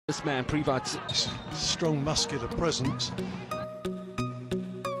This man, Privat. Strong muscular presence.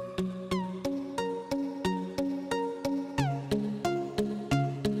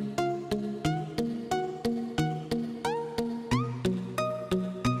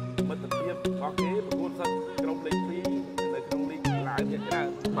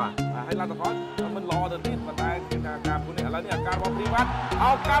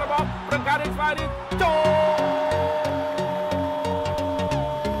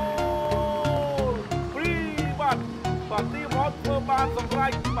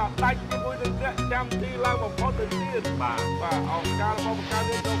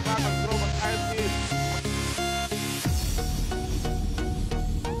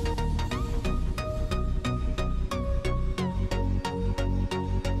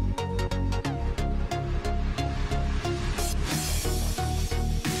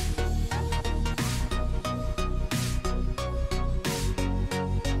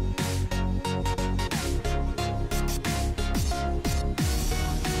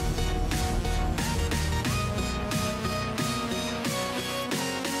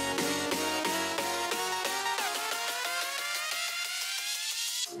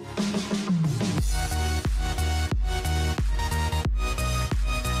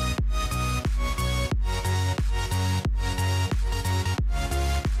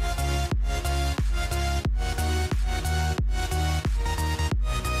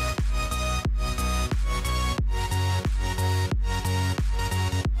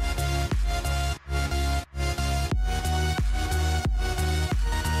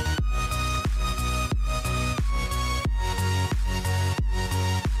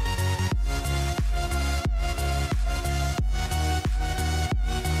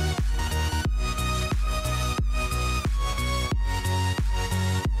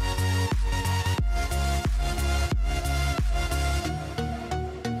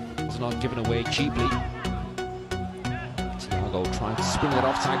 Not given away cheaply. Thiago trying to spring that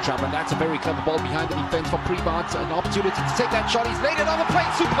offside trap, and that's a very clever ball behind the defense for Privat. An opportunity to take that shot. He's laid it on the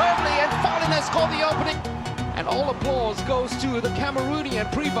plate superbly, and Fallin has scored the opening. And all applause goes to the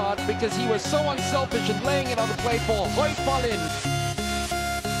Cameroonian Privat because he was so unselfish in laying it on the plate for Fallin.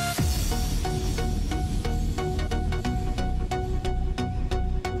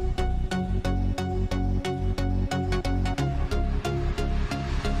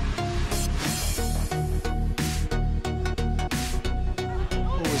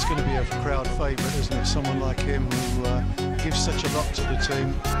 Going to be a crowd favourite, isn't it? Someone like him who gives such a lot to the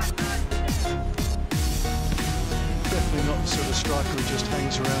team. Definitely not the sort of striker who just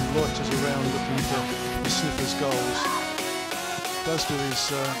hangs around, loiters around looking for sniffers goals. Does do his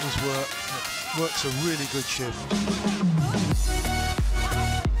work. Works a really good shift. It's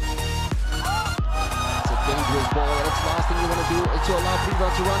a dangerous ball. That's the last thing you want to do is to allow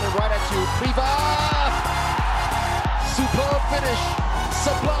Privat to run it right at you. Privat! Superb finish.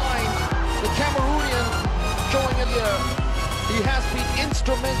 Sublime. The Cameroonian showing it here. He has been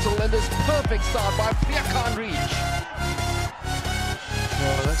instrumental in this perfect start by Preah can't reach.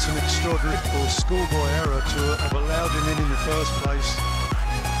 Well, that's an extraordinary schoolboy error to have allowed him in the first place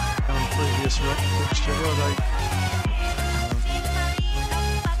on previous fixture. Well, they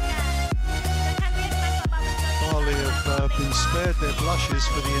Bali have been spared their blushes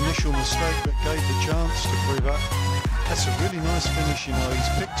for the initial mistake that gave the chance to Preah. That's a really nice finish, you know.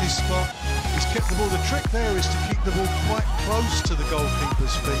 He's picked his spot, he's kept the ball. The trick there is to keep the ball quite close to the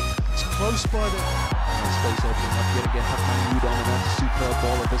goalkeeper's feet. It's close by the... Space opening up yet again. Have on, and that's a superb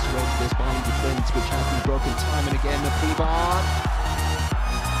ball eviscerating this Bali defense, which has been broken time and again. The Privat.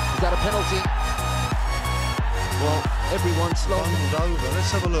 Is that a penalty? Well, everyone's slow. Bundled over.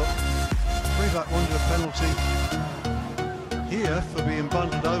 Let's have a look. Privat wanted a penalty here for being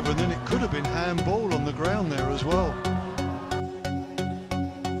bundled over, and then it could have been handball on the ground there as well.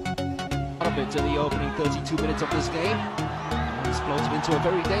 A bit in the opening 32 minutes of this game. He's floated into a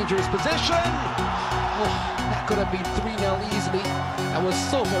very dangerous position. Oh, that could have been 3-0 easily, and was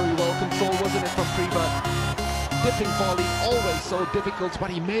so very well controlled, wasn't it, from Privat? Dipping volley, always so difficult, but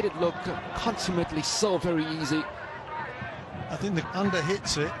he made it look consummately so very easy. I think the under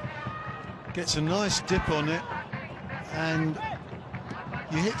hits it, gets a nice dip on it, and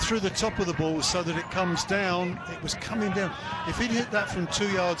you hit through the top of the ball so that it comes down. It was coming down. If he'd hit that from 2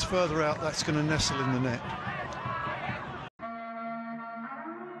 yards further out, that's going to nestle in the net.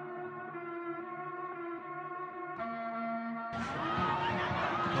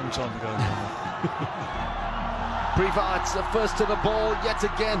 Long time ago. Privat's first to the ball yet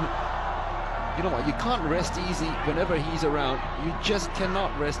again. You know what, you can't rest easy whenever he's around. You just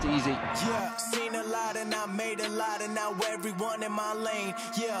cannot rest easy. Yeah, seen a lot and I made a lot, and now everyone everyone in my lane.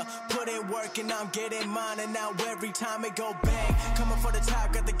 Yeah, put in work and I'm getting mine. And now every time it go bang, coming for the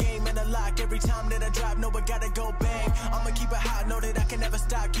top, got the game in the lock. Every time that I drop, no, I gotta go bang. I'ma keep it hot, know that I can never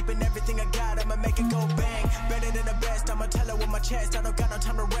stop. Keeping everything I got, I'ma make it go bang. Better than the best, I'ma tell it with my chest. I don't got no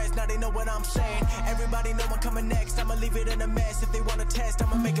time to rest, now they know what I'm saying. Everybody know I'm coming next, I'ma leave it in a mess. If they wanna test,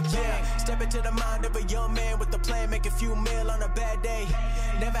 I'ma make it bang. Step into the mind of a young man with a plan, make a few mil on a bad day.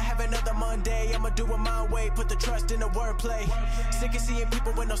 Never have another Monday, I'ma do it my way. Put the trust in the wordplay. Sick of seeing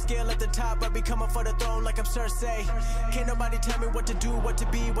people with no skill at the top. I be coming for the throne like I'm Cersei. Can't nobody tell me what to do, what to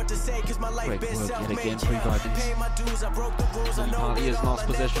be, what to say, cause my life been self-made. Pay my dues, I broke the rules, I know Partly has lost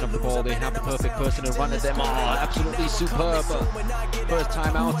possession of the ball. They have the perfect person in front of them. Oh, absolutely superb. First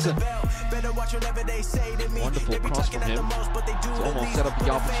time out. Wonderful cross from him. It's almost set up the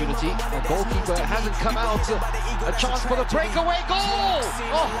opportunity. The goalkeeper hasn't come out. A chance for the breakaway goal!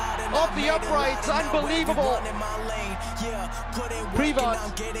 Oh, off the uprights. Unbelievable. Privat,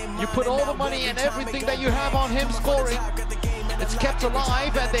 you put all the money and everything that you have on him scoring. It's kept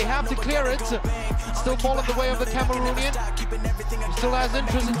alive and they have to clear it. Still ball in the way of the Cameroonian. He still has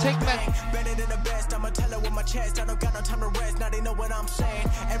interest in taking that. I'ma tell it with my chest. I don't got no time to rest. Now they know what I'm saying.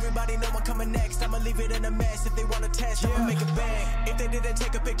 Everybody know I'm coming next. I'ma leave it in a mess. If they wanna test, I'ma make it bang. If they didn't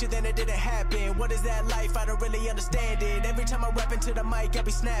take a picture, then it didn't happen. What is that life? I don't really understand it. Every time I rap into the mic, I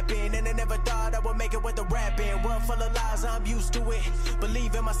be snapping. And I never thought I would make it with the rapping. World full of lies, I'm used to it.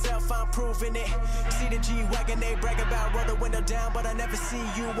 Believe in myself, I'm proving it. See the G-Wagon, they brag about, roll the window down, but I never see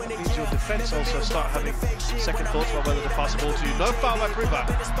you when it. Your defence also start having second thoughts about whether to pass the ball to you. No foul by Privat.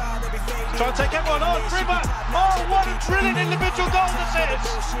 Try and take everyone on. Privat! Oh, what a brilliant individual goal this is!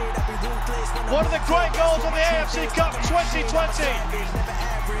 One of the great goals of the AFC Cup 2020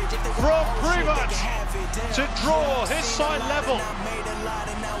 from Privat to draw his side level.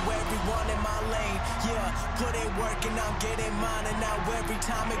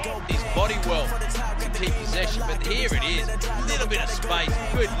 His body well to keep possession, but here it is, a little bit of space,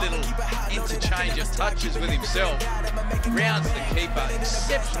 good little interchange of touches with himself, rounds the keeper,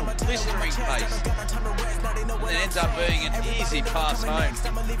 exceptional blistering pace, and then ends up being an easy pass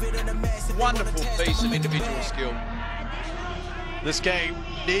home. Wonderful piece of individual skill. This game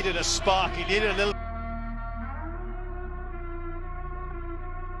needed a spark, he needed a little...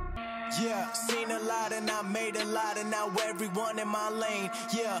 Yeah, seen a lot and I made a lot, and now everyone in my lane.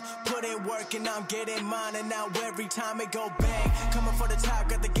 Yeah, put in work and I'm getting mine, and now every time it go bang, coming for the top,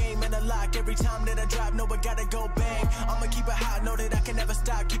 got the game in the lock. Every time that I drop, no, I gotta go bang. I'ma keep it hot, know that I can never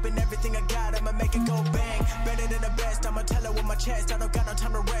stop. Keeping everything I got, I'ma make it go bang. Better than the best, I'ma tell it with my chest. I don't got no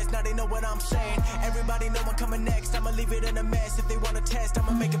time to rest, now they know what I'm saying. Everybody know I'm coming next, I'ma leave it in a mess. If they wanna test,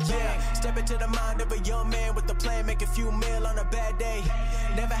 I'ma make it bang. Step into the mind of a young man with a plan, make a few mil on a bad day.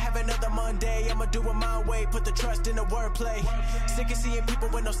 Never have another Monday, I'ma do it my way. Put the trust in the wordplay. Sick of seeing people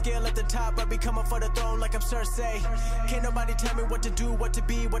with no skill at the top. I be coming for the throne like I'm Cersei. Can't nobody tell me what to do, what to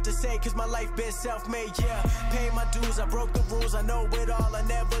be, what to say, cause my life been self-made. Yeah, pay my dues, I broke the rules, I know it all, I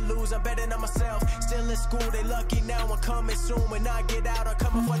never lose. I'm betting on myself, still in school, they lucky now. I'm coming soon, when I get out, I'm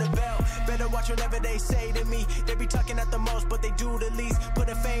coming for the belt. Better watch whatever they say to me. They be talking at the most, but they do the least.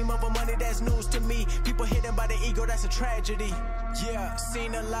 Putting fame over money, that's news to me. People hidden by the ego, that's a tragedy. Yeah,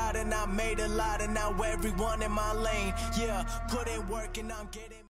 seen a lot and I made a lot, and now everyone in my lane. Yeah, put in work and I'm getting